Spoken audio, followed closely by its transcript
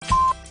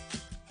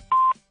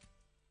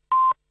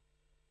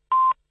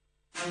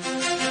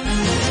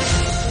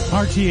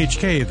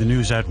RTHK, the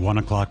news at 1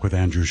 o'clock with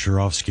Andrew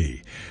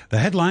Shurovsky. The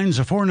headlines: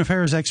 a foreign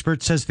affairs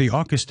expert says the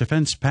AUKUS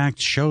Defense Pact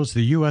shows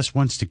the U.S.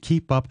 wants to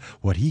keep up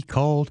what he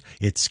called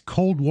its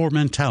Cold War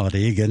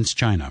mentality against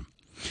China.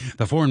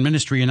 The Foreign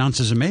Ministry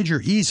announces a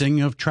major easing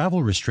of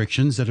travel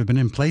restrictions that have been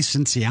in place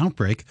since the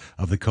outbreak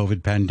of the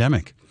COVID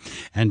pandemic.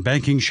 And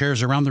banking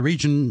shares around the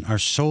region are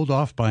sold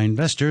off by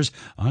investors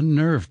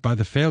unnerved by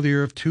the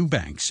failure of two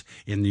banks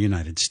in the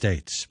United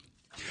States.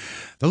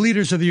 The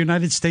leaders of the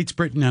United States,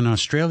 Britain, and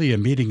Australia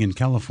meeting in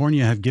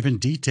California have given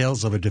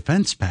details of a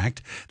defense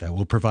pact that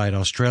will provide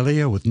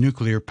Australia with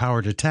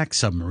nuclear-powered attack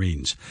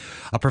submarines.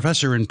 A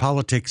professor in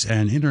politics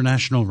and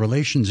international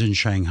relations in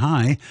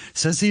Shanghai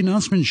says the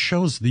announcement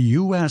shows the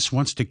U.S.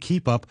 wants to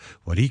keep up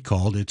what he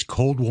called its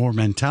Cold War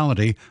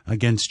mentality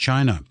against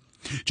China.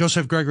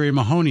 Joseph Gregory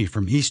Mahoney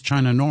from East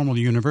China Normal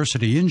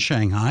University in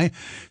Shanghai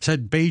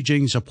said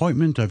Beijing's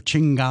appointment of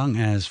Qin Gang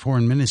as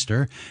foreign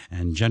minister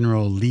and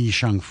General Li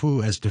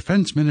Shangfu as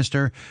defense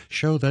minister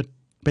show that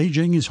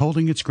Beijing is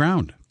holding its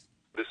ground.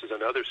 This is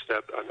another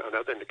step,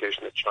 another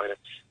indication that China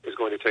is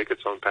going to take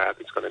its own path.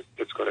 It's going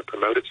to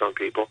promote its own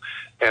people,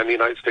 and the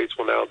United States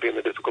will now be in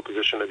the difficult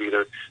position of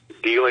either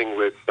dealing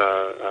with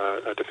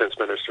Defense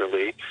Minister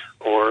Li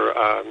or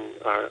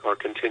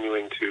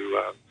continuing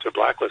to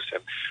blacklist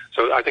him.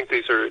 So I think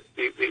these are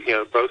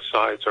both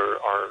sides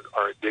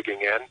are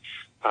digging in.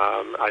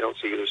 I don't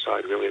see either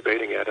side really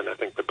abating it, and I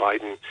think the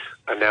Biden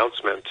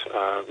announcement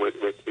with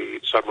the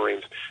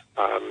submarines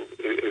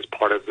is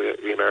part of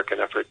the American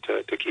effort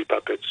to keep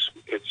up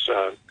its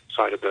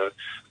side of the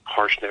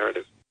harsh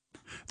narrative.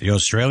 The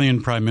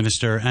Australian Prime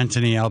Minister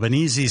Anthony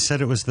Albanese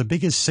said it was the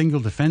biggest single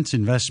defence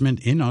investment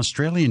in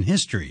Australian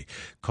history,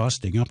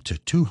 costing up to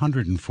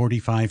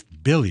 $245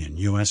 billion.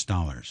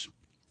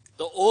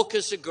 The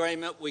AUKUS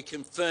agreement we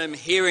confirm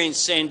here in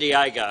San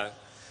Diego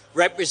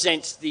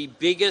represents the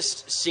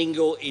biggest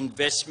single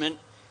investment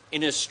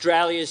in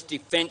Australia's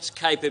defence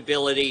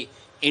capability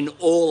in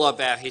all of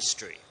our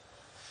history,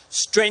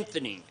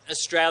 strengthening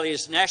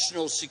Australia's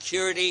national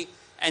security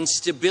and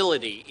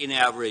stability in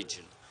our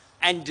region,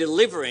 and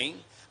delivering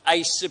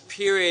a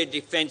superior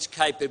defence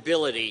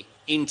capability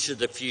into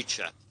the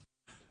future.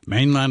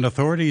 Mainland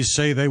authorities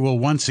say they will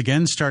once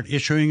again start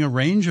issuing a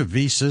range of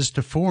visas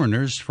to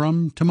foreigners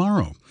from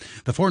tomorrow.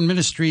 The Foreign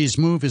Ministry's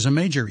move is a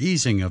major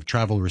easing of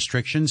travel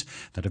restrictions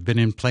that have been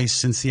in place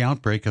since the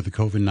outbreak of the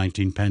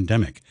COVID-19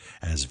 pandemic,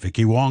 as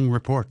Vicky Wong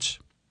reports.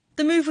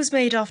 The move was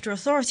made after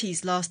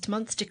authorities last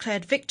month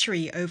declared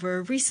victory over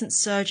a recent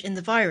surge in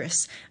the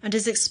virus and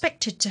is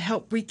expected to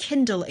help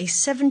rekindle a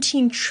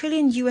 $17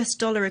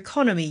 trillion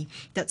economy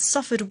that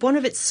suffered one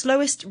of its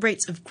slowest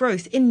rates of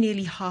growth in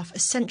nearly half a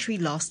century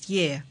last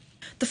year.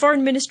 The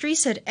Foreign Ministry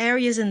said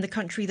areas in the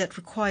country that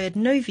required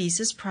no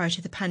visas prior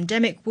to the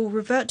pandemic will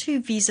revert to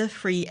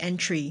visa-free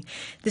entry.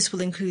 This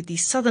will include the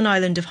southern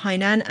island of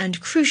Hainan and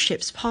cruise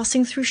ships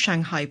passing through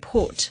Shanghai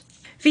port.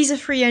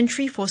 Visa-free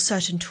entry for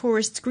certain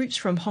tourist groups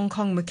from Hong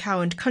Kong,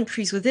 Macau and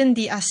countries within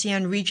the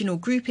ASEAN regional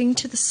grouping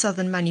to the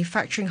southern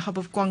manufacturing hub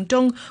of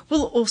Guangdong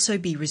will also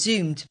be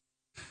resumed.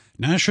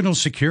 National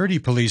Security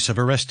Police have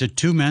arrested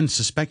two men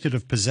suspected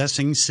of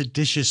possessing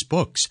seditious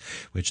books,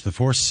 which the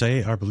force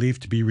say are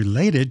believed to be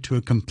related to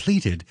a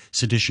completed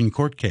sedition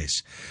court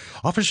case.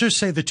 Officers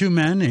say the two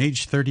men,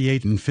 aged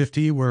 38 and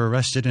 50, were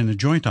arrested in a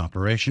joint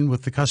operation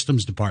with the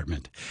Customs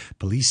Department.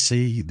 Police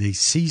say they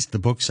seized the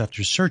books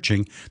after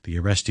searching the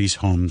arrestees'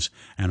 homes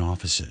and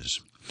offices.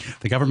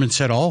 The government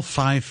said all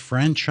 5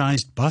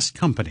 franchised bus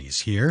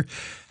companies here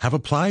have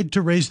applied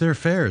to raise their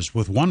fares,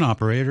 with one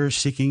operator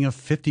seeking a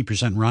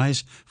 50%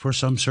 rise for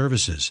some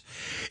services.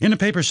 In a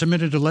paper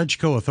submitted to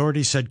LegCo,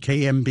 authorities said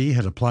KMB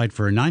had applied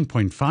for a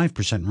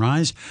 9.5%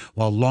 rise,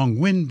 while Long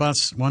Wind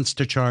Bus wants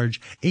to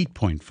charge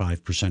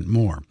 8.5%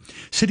 more.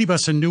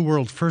 Citybus and New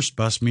World First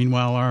Bus,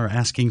 meanwhile, are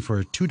asking for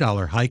a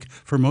 $2 hike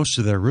for most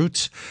of their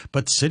routes,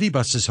 but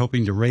Citybus is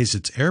hoping to raise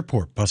its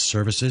airport bus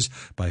services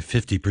by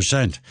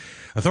 50%.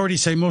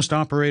 Authorities say most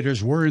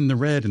operators were in the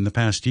red in the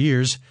past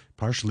years,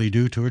 partially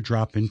due to a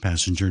drop in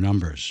passenger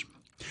numbers.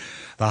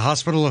 The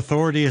hospital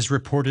authority has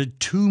reported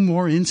 2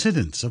 more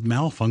incidents of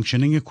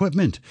malfunctioning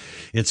equipment.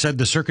 It said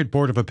the circuit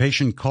board of a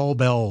patient call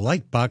bell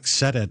light box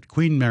set at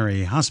Queen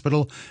Mary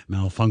Hospital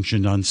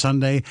malfunctioned on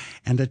Sunday,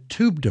 and a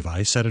tube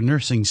device at a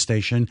nursing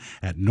station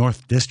at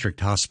North District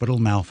Hospital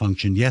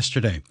malfunctioned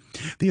yesterday.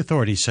 The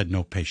authority said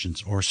no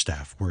patients or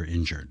staff were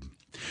injured.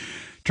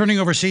 Turning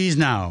overseas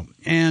now,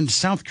 and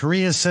South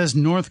Korea says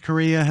North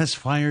Korea has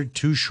fired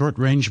 2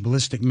 short-range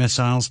ballistic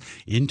missiles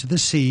into the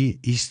sea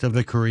east of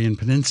the Korean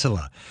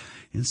peninsula.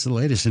 It's the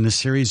latest in a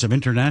series of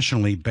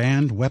internationally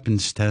banned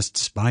weapons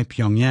tests by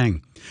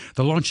Pyongyang.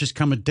 The launches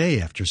come a day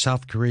after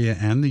South Korea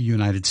and the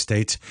United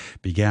States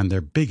began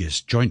their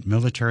biggest joint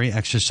military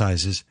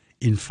exercises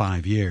in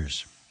 5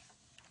 years.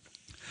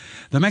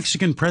 The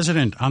Mexican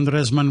president,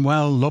 Andrés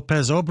Manuel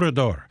López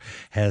Obrador,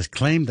 has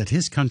claimed that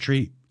his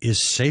country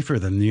is safer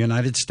than the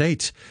United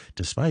States,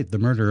 despite the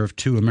murder of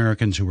 2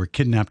 Americans who were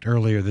kidnapped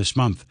earlier this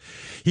month.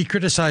 He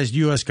criticized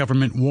U.S.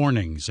 government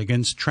warnings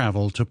against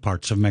travel to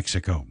parts of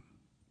Mexico.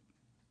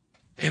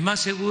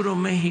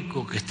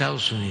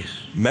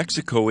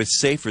 Mexico is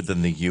safer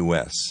than the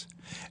U.S.,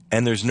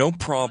 and there's no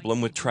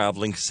problem with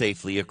traveling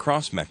safely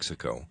across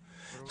Mexico.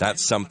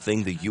 That's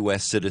something the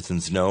U.S.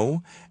 citizens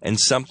know, and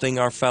something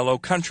our fellow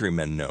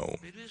countrymen know.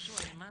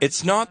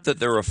 It's not that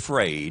they're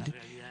afraid.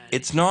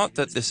 It's not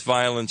that this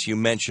violence you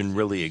mention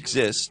really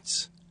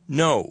exists.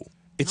 No,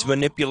 it's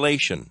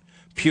manipulation.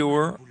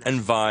 Pure and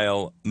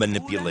vile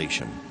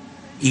manipulation.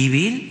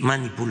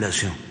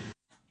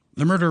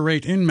 The murder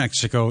rate in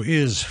Mexico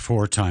is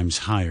 4 times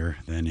higher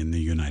than in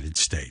the United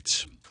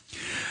States.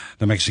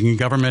 The Mexican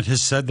government has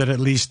said that at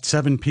least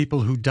 7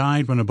 people who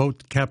died when a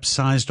boat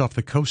capsized off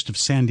the coast of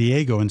San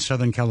Diego in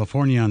Southern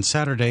California on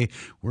Saturday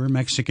were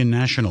Mexican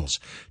nationals.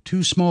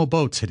 2 small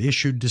boats had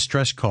issued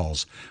distress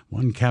calls.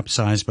 One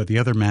capsized, but the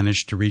other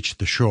managed to reach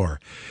the shore.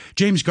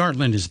 James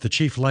Gartland is the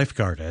chief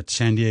lifeguard at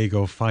San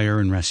Diego Fire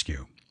and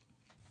Rescue.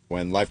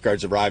 When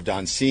lifeguards arrived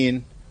on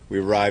scene, we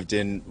arrived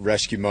in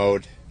rescue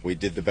mode. We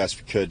did the best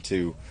we could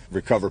to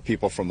recover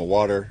people from the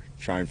water,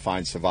 try and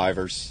find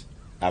survivors.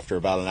 After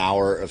about an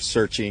hour of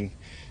searching,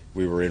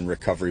 we were in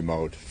recovery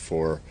mode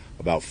for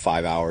about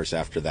 5 hours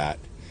after that.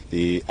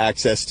 The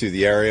access to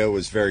the area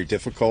was very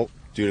difficult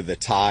due to the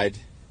tide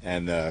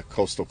and the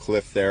coastal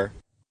cliff there.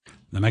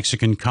 The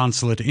Mexican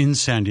consulate in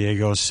San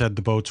Diego said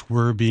the boats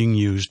were being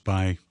used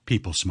by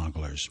people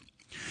smugglers.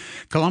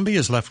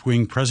 Colombia's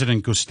left-wing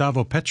president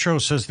Gustavo Petro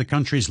says the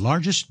country's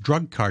largest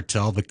drug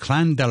cartel, the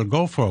Clan del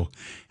Golfo,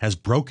 has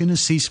broken a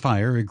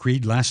ceasefire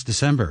agreed last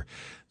December.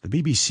 The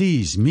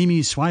BBC's Mimi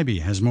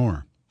Swaiby has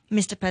more.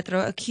 Mr.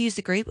 Petro accused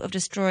the group of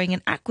destroying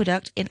an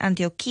aqueduct in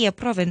Antioquia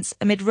province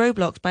amid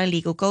roadblocks by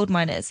illegal gold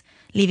miners,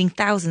 leaving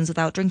thousands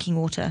without drinking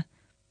water.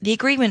 The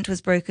agreement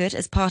was brokered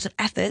as part of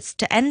efforts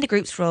to end the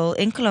group's role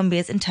in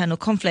Colombia's internal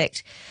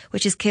conflict,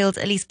 which has killed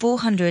at least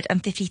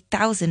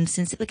 450,000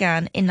 since it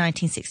began in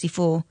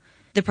 1964.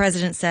 The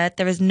president said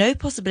there is no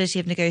possibility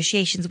of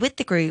negotiations with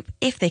the group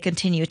if they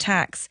continue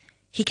attacks.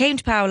 He came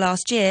to power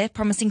last year,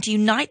 promising to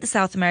unite the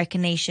South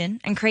American nation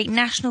and create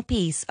national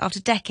peace after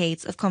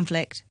decades of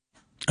conflict.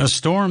 A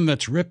storm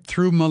that's ripped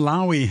through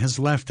Malawi has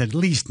left at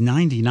least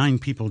 99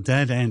 people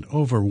dead and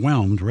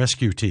overwhelmed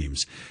rescue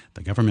teams.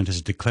 The government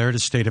has declared a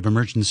state of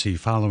emergency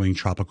following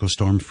Tropical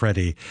Storm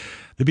Freddy.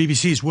 The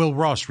BBC's Will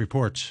Ross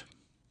reports.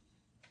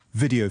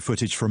 Video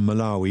footage from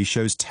Malawi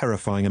shows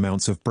terrifying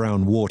amounts of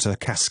brown water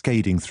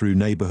cascading through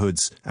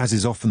neighbourhoods. As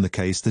is often the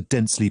case, the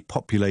densely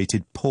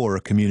populated, poorer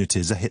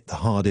communities are hit the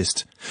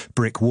hardest.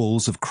 Brick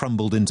walls have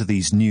crumbled into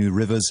these new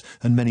rivers,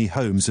 and many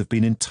homes have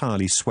been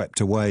entirely swept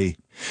away.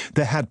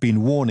 There had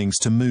been warnings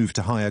to move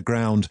to higher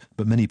ground,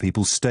 but many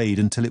people stayed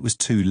until it was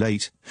too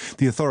late.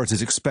 The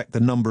authorities expect the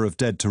number of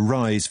dead to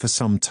rise for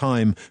some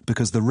time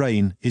because the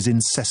rain is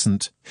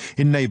incessant.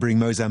 In neighbouring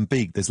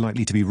Mozambique, there's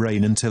likely to be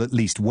rain until at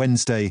least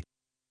Wednesday.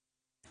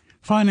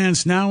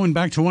 Finance now, and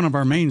back to one of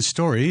our main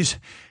stories.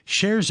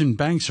 Shares in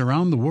banks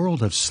around the world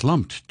have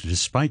slumped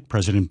despite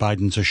President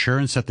Biden's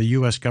assurance that the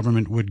U.S.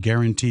 government would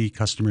guarantee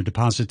customer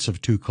deposits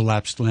of 2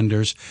 collapsed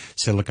lenders,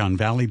 Silicon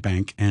Valley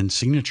Bank and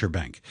Signature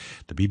Bank.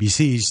 The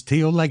BBC's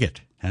Theo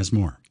Leggett has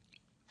more.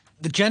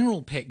 The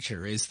general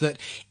picture is that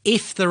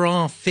if there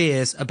are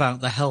fears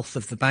about the health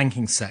of the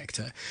banking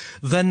sector,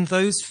 then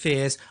those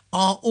fears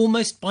are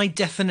almost by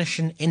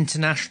definition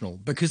international,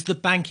 because the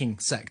banking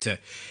sector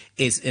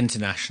is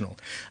international.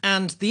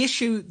 And the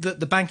issue that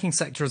the banking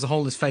sector as a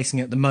whole is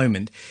facing at the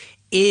moment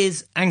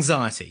is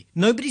anxiety.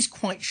 Nobody's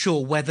quite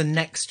sure where the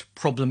next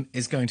problem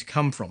is going to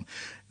come from.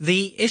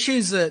 The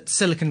issues at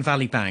Silicon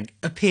Valley Bank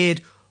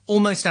appeared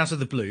almost out of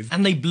the blue,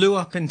 and they blew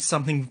up into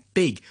something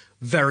big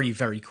very,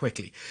 very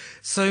quickly.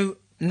 So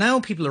now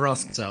people are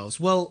asking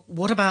themselves, well,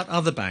 what about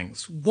other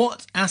banks?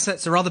 What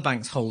assets are other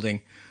banks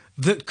holding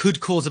that could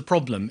cause a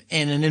problem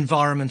in an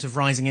environment of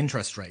rising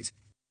interest rates?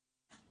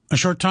 A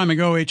short time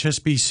ago,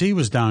 HSBC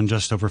was down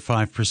just over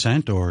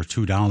 5%, or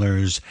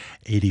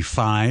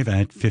 $2.85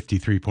 at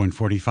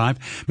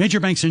 53.45. Major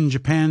banks in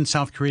Japan,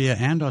 South Korea,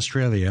 and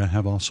Australia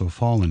have also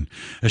fallen.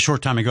 A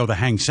short time ago, the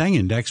Hang Seng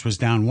Index was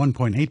down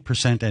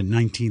 1.8% at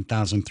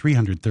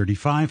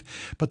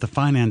 19,335, but the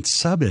Finance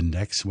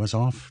Sub-Index was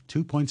off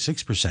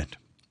 2.6%.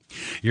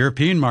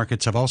 European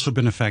markets have also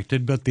been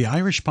affected, but the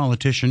Irish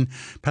politician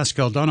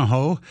Pascal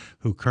Donohoe,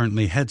 who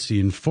currently heads the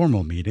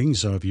informal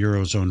meetings of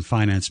Eurozone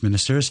finance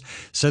ministers,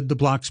 said the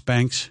bloc's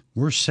banks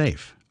were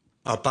safe.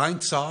 Our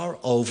banks are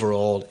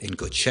overall in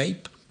good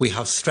shape. We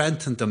have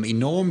strengthened them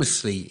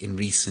enormously in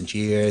recent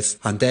years,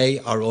 and they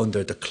are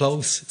under the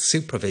close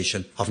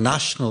supervision of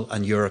national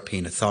and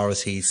European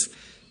authorities.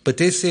 But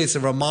this is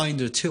a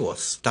reminder to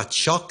us that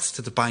shocks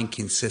to the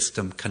banking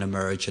system can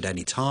emerge at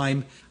any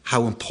time,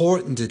 how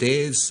important it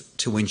is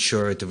to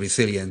ensure the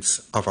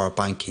resilience of our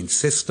banking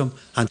system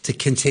and to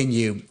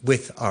continue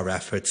with our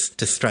efforts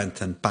to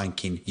strengthen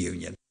banking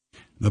union.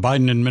 The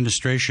Biden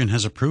administration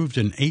has approved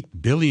an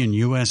 $8 billion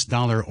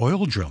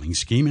oil drilling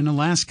scheme in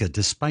Alaska,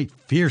 despite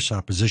fierce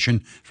opposition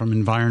from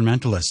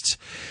environmentalists.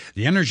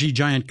 The energy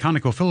giant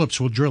ConocoPhillips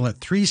will drill at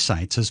 3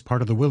 sites as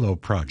part of the Willow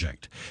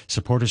Project.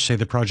 Supporters say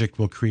the project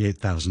will create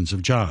thousands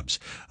of jobs.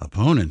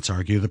 Opponents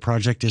argue the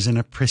project is in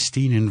a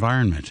pristine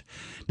environment.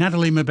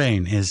 Natalie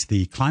Mabane is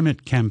the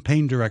climate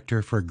campaign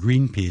director for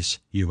Greenpeace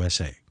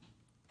USA.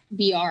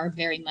 We are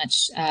very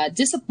much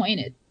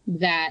disappointed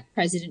that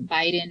President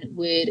Biden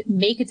would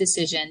make a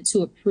decision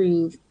to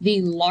approve the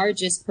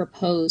largest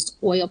proposed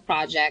oil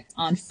project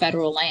on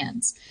federal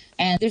lands.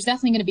 And there's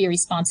definitely going to be a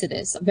response to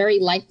this. Very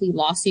likely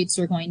lawsuits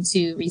are going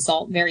to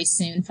result very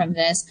soon from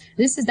this.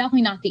 This is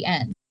definitely not the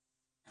end.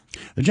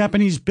 The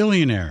Japanese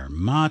billionaire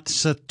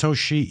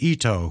Masatoshi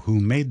Ito, who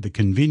made the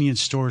convenience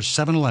store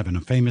 7-Eleven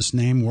a famous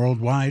name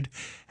worldwide,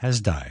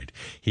 has died.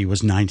 He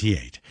was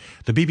 98.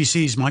 The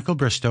BBC's Michael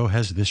Bristow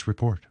has this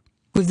report.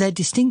 With their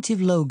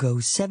distinctive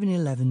logos,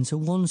 7-Elevens are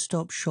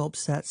one-stop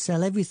shops that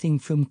sell everything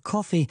from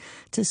coffee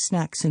to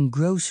snacks and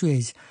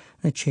groceries.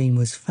 The chain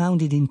was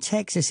founded in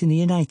Texas in the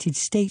United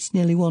States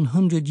nearly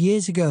 100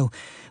 years ago,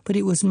 but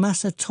it was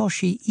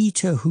Masatoshi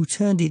Ito who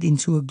turned it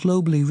into a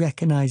globally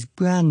recognized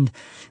brand,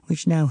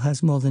 which now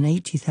has more than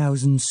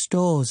 80,000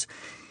 stores.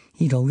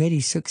 He'd already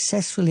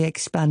successfully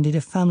expanded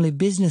a family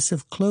business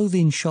of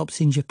clothing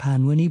shops in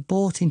Japan when he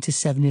bought into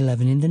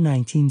 7-Eleven in the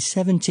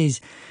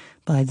 1970s.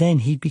 By then,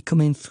 he'd become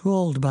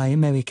enthralled by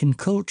American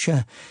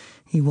culture.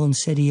 He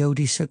once said he owed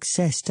his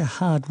success to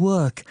hard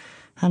work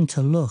and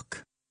to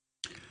luck.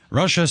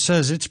 Russia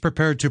says it's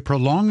prepared to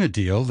prolong a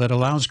deal that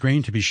allows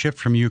grain to be shipped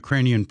from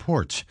Ukrainian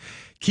ports.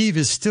 Kyiv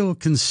is still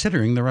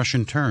considering the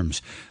Russian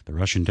terms. The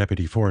Russian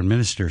Deputy Foreign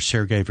Minister,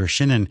 Sergei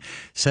Vershinin,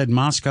 said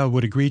Moscow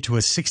would agree to a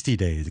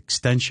 60-day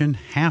extension,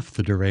 half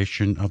the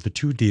duration of the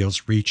 2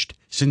 deals reached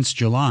since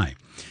July.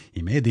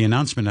 He made the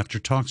announcement after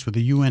talks with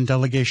the UN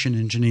delegation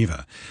in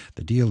Geneva.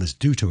 The deal is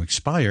due to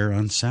expire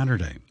on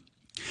Saturday.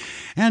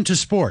 And to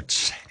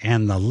sports,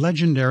 and the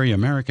legendary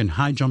American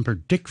high jumper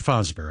Dick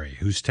Fosbury,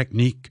 whose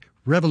technique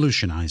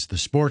revolutionized the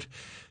sport,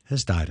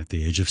 has died at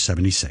the age of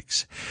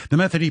 76. The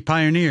method he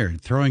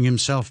pioneered, throwing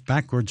himself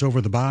backwards over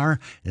the bar,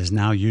 is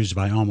now used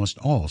by almost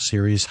all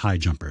serious high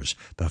jumpers,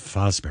 the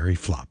Fosbury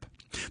flop.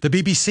 The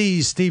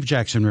BBC's Steve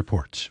Jackson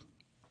reports.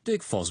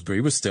 Dick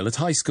Fosbury was still at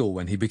high school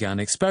when he began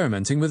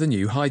experimenting with a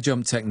new high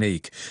jump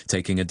technique,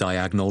 taking a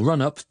diagonal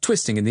run-up,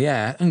 twisting in the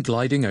air and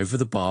gliding over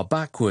the bar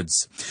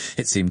backwards.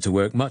 It seemed to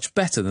work much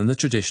better than the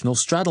traditional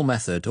straddle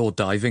method or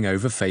diving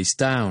over face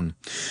down.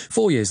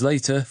 4 years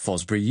later,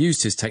 Fosbury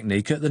used his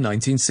technique at the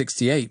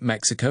 1968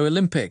 Mexico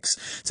Olympics,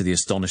 to the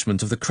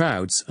astonishment of the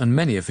crowds and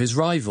many of his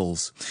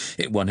rivals.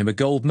 It won him a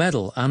gold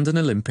medal and an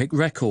Olympic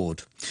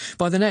record.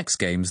 By the next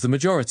games, the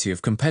majority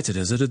of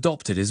competitors had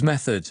adopted his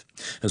method.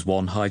 As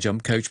one high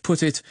jump coach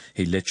put it,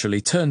 he literally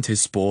turned his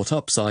sport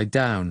upside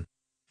down.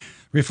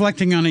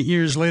 Reflecting on it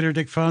years later,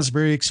 Dick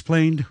Fosbury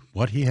explained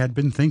what he had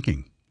been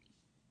thinking.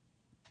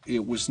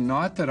 It was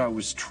not that I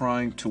was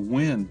trying to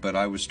win, but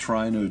I was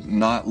trying to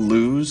not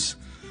lose.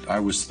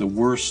 I was the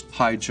worst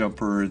high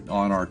jumper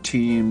on our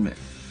team.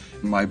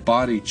 My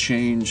body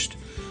changed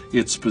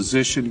its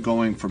position,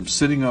 going from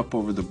sitting up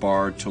over the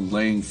bar to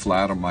laying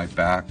flat on my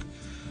back.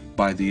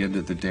 By the end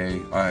of the day,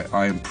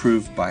 I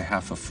improved by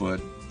half a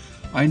foot.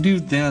 I knew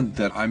then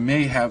that I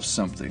may have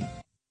something.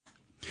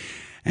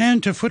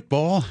 And to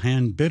football,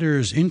 and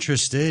bidders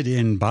interested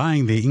in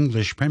buying the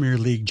English Premier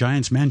League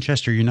giants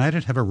Manchester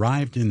United have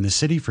arrived in the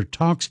city for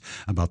talks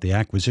about the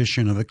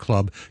acquisition of the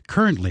club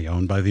currently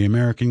owned by the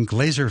American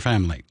Glazer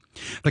family.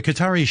 The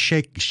Qatari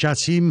Sheikh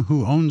Jassim,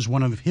 who owns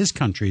one of his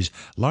country's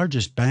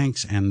largest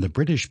banks, and the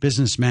British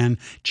businessman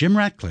Jim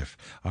Ratcliffe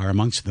are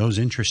amongst those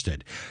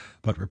interested.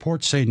 But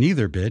reports say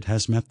neither bid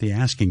has met the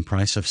asking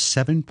price of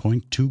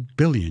 $7.2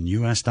 billion.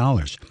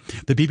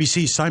 The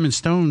BBC's Simon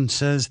Stone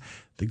says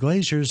the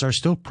Glazers are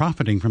still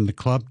profiting from the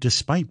club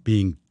despite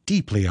being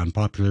deeply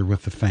unpopular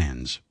with the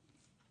fans.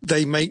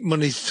 They make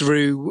money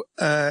through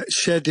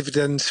share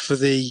dividends for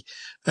the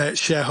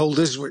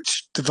shareholders,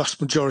 which the vast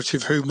majority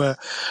of whom are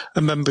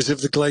members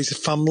of the Glazer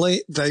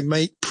family. They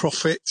make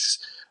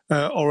profits,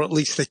 or at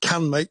least they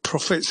can make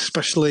profits,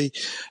 especially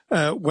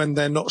when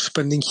they're not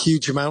spending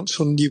huge amounts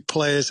on new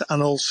players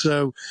and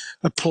also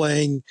are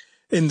playing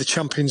in the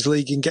Champions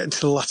League and getting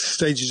to the latter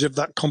stages of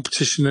that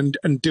competition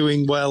and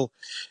doing well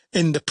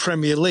in the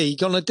Premier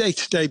League. On a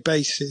day-to-day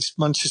basis,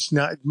 Manchester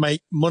United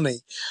make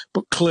money,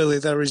 but clearly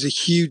there is a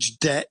huge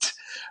debt,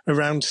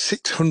 around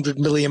 £600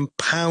 million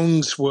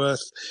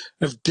worth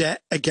of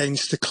debt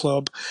against the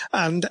club.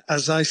 And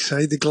as I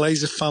say, the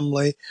Glazer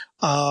family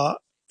are,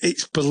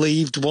 it's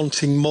believed,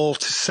 wanting more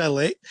to sell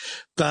it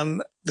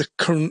than the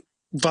current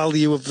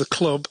value of the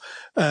club,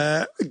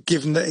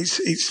 given that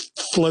it's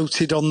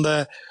floated on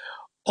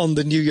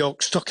the New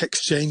York Stock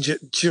Exchange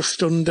at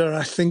just under,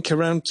 I think,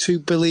 around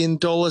 $2 billion at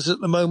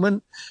the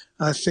moment.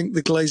 I think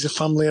the Glazer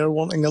family are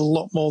wanting a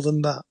lot more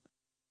than that.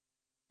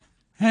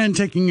 And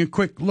taking a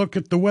quick look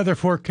at the weather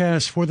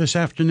forecast for this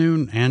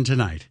afternoon and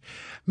tonight.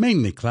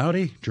 Mainly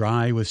cloudy,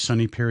 dry with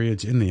sunny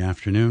periods in the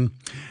afternoon.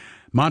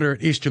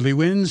 Moderate easterly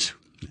winds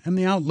and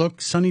the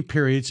outlook, sunny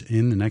periods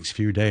in the next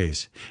few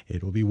days.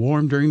 It will be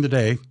warm during the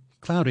day,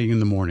 cloudy in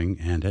the morning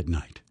and at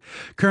night.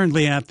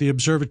 Currently at the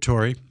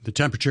observatory, the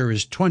temperature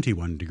is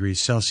 21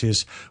 degrees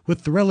Celsius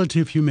with the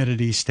relative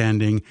humidity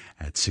standing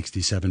at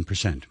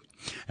 67%.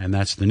 And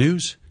that's the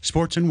news,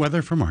 sports and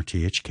weather from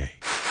RTHK.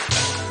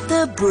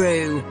 The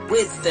Brew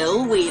with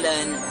Phil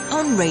Whelan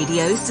on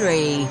Radio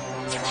 3.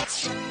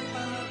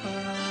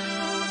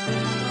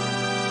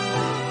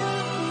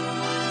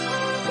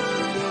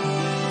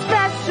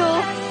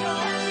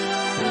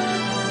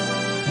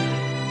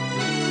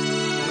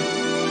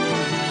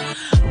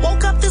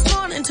 Woke up this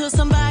morning to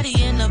somebody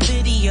in a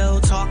video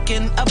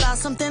talking about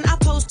something I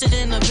posted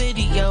in a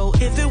video.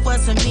 If it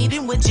wasn't me,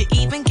 then would you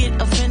even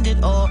get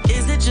offended? Or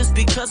is it just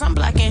because I'm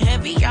black and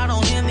heavy, y'all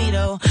don't hear me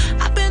though?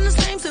 I've been the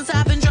same since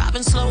I've been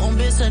driving slow on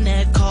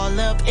Bissonnet. Call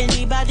up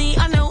anybody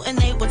I know and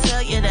they will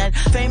tell you that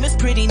fame is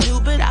pretty new,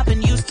 but I've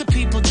been used to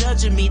people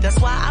judging me. That's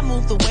why I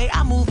move the way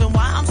I move and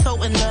why I'm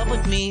so in love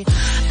with me.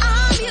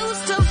 I'm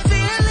used to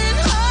feeling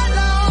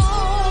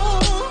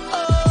alone,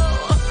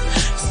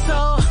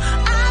 so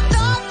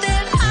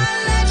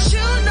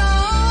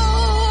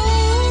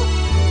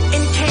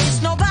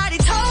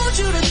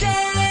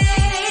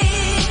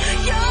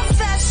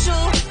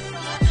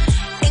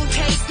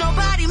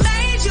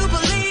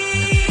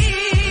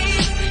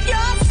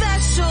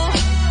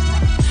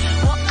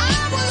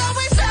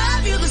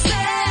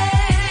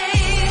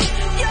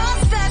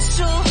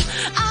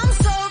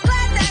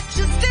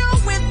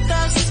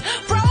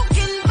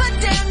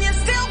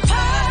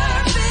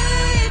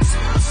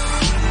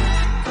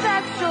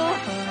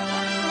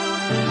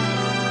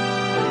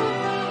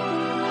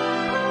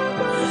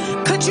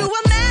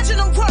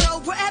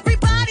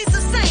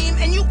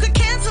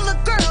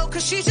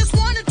she just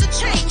wanted to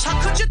change.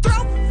 How could you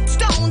throw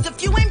stones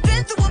if you ain't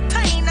been through a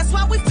pain? That's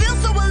why we feel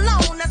so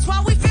alone. That's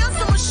why we feel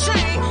so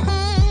ashamed.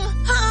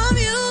 I'm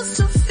used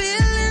to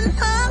feeling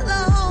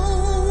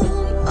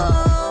alone.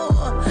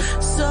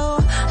 So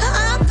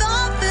I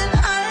thought that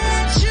I'd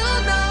let you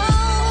know.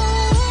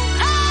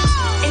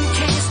 In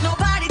case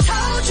nobody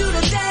told you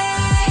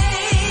today,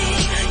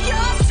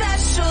 you're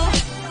special.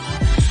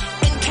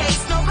 In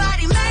case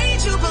nobody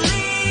made you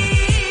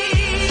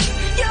believe,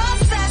 you're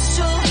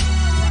special.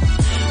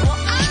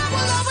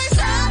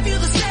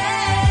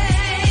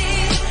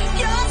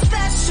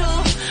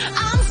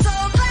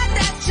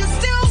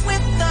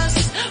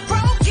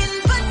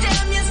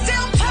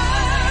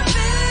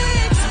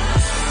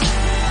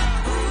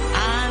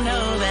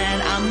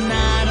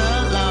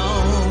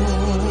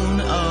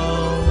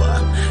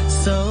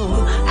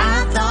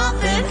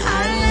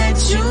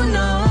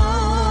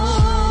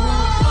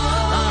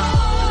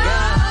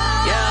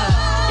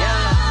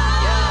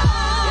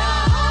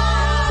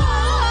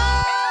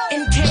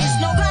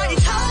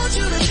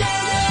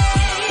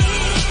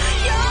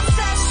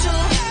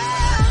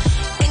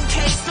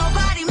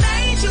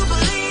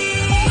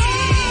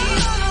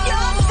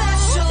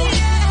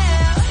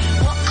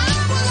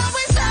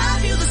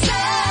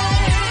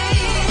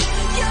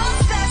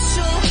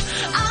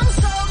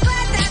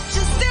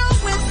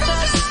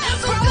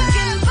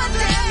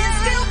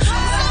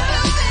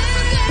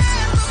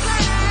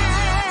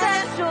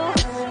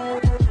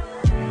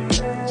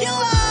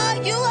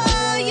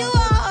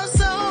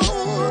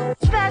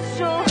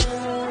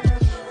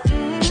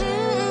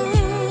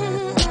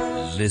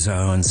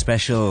 Lizzo and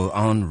Special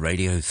on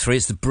Radio 3.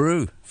 It's The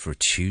Brew for a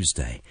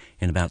Tuesday.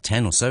 In about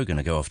 10 or so, going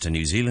to go off to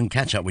New Zealand,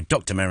 catch up with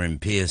Dr. Marion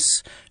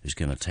Pierce, who's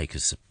going to take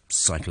us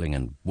cycling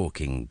and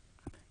walking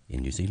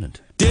in New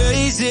Zealand.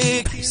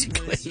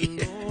 Basically.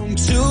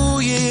 2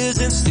 years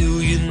and still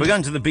we're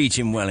going to the beach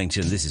in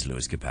Wellington. This is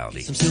Lewis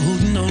Capaldi. I'm still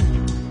holding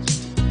on.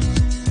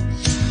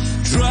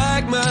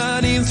 Drag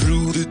my name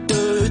through the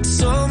dirt.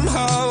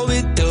 Somehow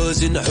it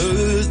doesn't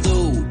hurt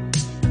though.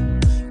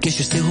 Guess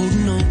you're still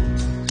holding on.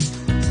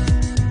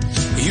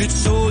 You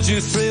told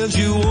your friends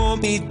you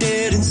want me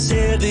dead and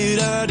said that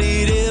I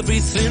did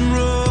everything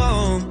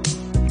wrong.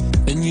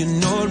 And you're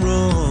not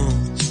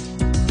wrong.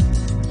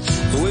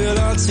 Well,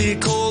 I'll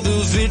take all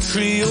the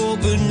vitriol,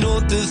 but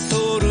not the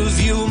thought of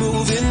you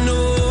moving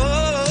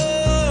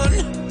on.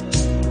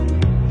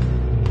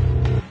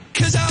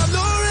 'Cause I'm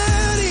not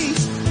ready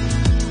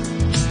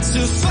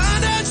to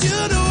find out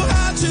you know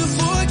how to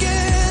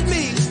forget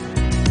me.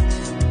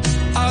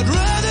 I'd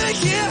rather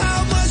hear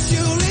how much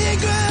you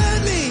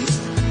regret me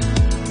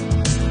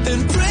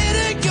and pray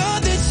to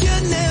God that you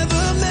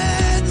never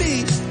met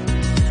me,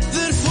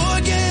 then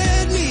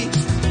forget me.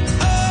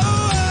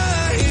 Oh,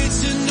 I hate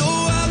to know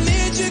I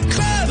made you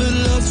cry, but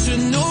love to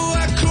know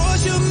I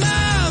crossed your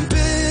mind,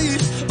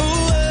 babe.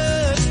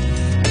 Oh,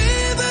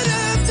 even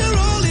after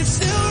all, it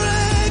still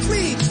wrecked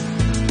me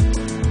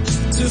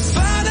to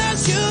find out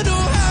you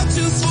know how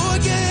to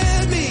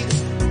forget me.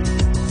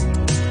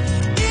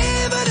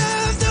 Even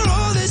after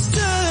all this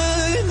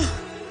time,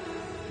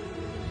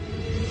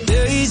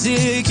 days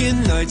aching,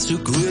 nights are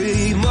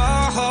grey.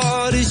 My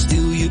heart is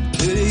still your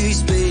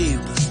place, babe.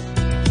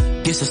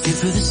 Guess I still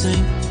feel the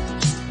same.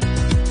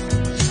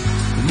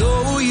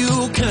 know you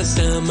can't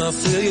stand my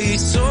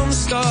face. Some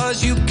scars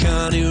you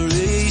can't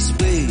erase,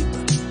 babe.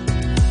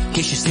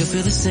 Guess you still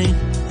feel the same.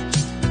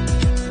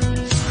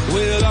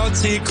 Well, I'll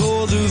take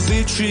all the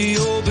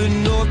vitriol, but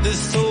not the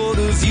thought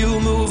of you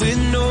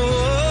moving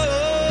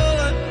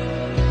on.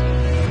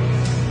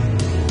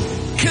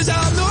 'Cause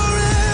I know